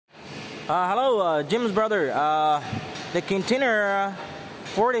Hello, Jim's brother. The container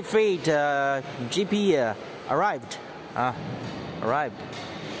 40 feet GP arrived. And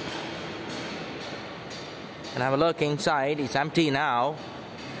have a look inside. It's empty now.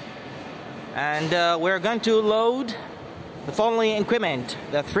 And we're going to load the following equipment: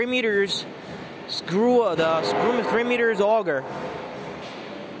 the 3 meters screw, 3 meters auger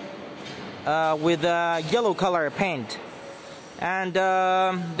with yellow color paint. And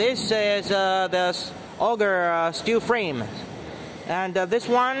this is the auger steel frame, and this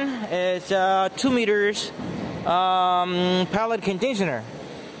one is 2 meters pellet conditioner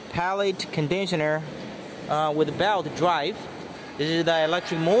with belt drive. This is the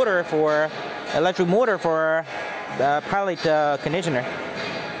electric motor for the pellet conditioner.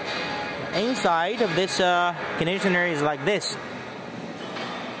 Inside of this conditioner is like this.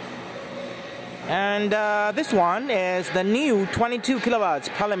 And this one is the new 22 kilowatts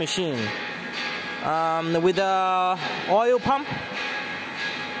pellet machine with a oil pump,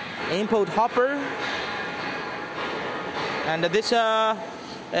 input hopper, and this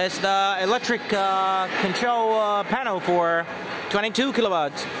is the electric control panel for 22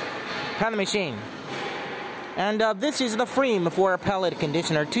 kilowatts pellet machine. And this is the frame for a pellet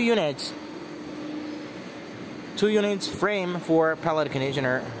conditioner, 2 units. 2 units frame for pellet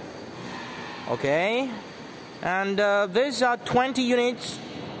conditioner. Okay, and these are 20 units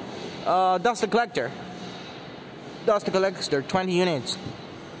dust collector, 20 units,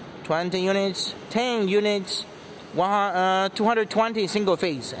 10 units, 220 single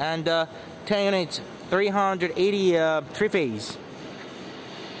phase, and 10 units, 380 three phase.